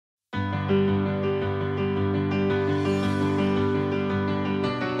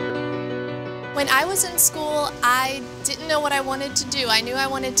When I was in school, I didn't know what I wanted to do. I knew I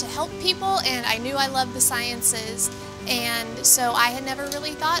wanted to help people, and I knew I loved the sciences, and so I had never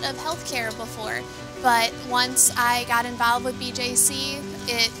really thought of healthcare before. But once I got involved with BJC,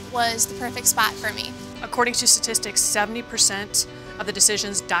 it was the perfect spot for me. According to statistics, 70% of the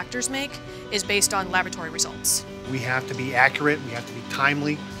decisions doctors make is based on laboratory results. We have to be accurate, we have to be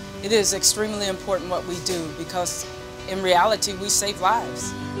timely. It is extremely important what we do because in reality we save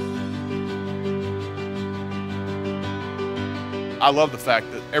lives. I love the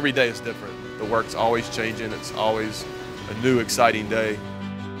fact that every day is different. The work's always changing, it's always a new exciting day.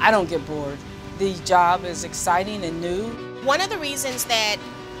 I don't get bored. The job is exciting and new. One of the reasons that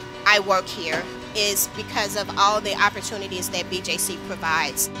I work here is because of all the opportunities that BJC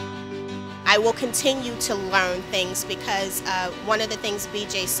provides. I will continue to learn things because one of the things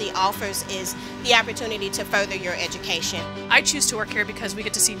BJC offers is the opportunity to further your education. I choose to work here because we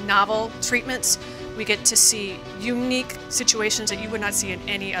get to see novel treatments. We get to see unique situations that you would not see in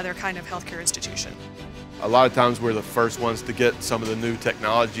any other kind of healthcare institution. A lot of times we're the first ones to get some of the new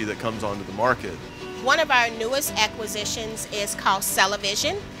technology that comes onto the market. One of our newest acquisitions is called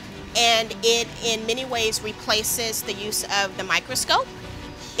Cell-O-Vision, and it in many ways replaces the use of the microscope.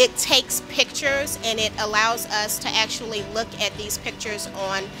 It takes pictures and it allows us to actually look at these pictures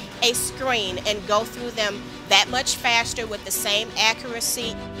on a screen and go through them that much faster with the same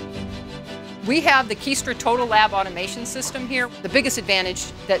accuracy. We have the Keystra Total Lab Automation System here. The biggest advantage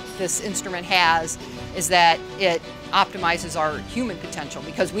that this instrument has is that it optimizes our human potential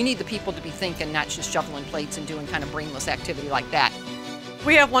because we need the people to be thinking, not just shoveling plates and doing kind of brainless activity like that.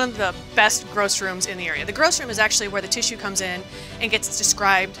 We have one of the best gross rooms in the area. The gross room is actually where the tissue comes in and gets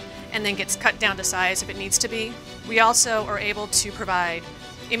described and then gets cut down to size if it needs to be. We also are able to provide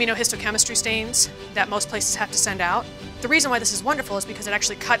immunohistochemistry stains that most places have to send out. The reason why this is wonderful is because it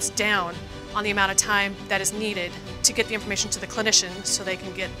actually cuts down on the amount of time that is needed to get the information to the clinician so they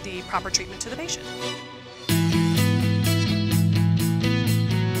can get the proper treatment to the patient.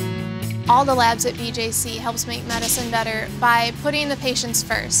 All the labs at BJC helps make medicine better by putting the patients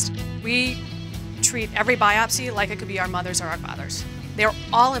first. We treat every biopsy like it could be our mother's or our father's. They're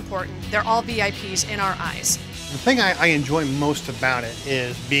all important. They're all VIPs in our eyes. The thing I enjoy most about it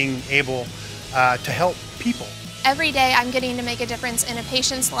is being able to help people. Every day I'm getting to make a difference in a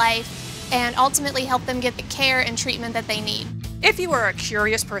patient's life and ultimately help them get the care and treatment that they need. If you are a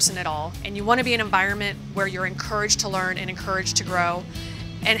curious person at all and you want to be in an environment where you're encouraged to learn and encouraged to grow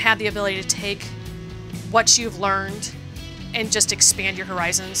and have the ability to take what you've learned and just expand your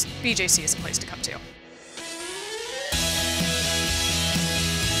horizons, BJC is a place to come to.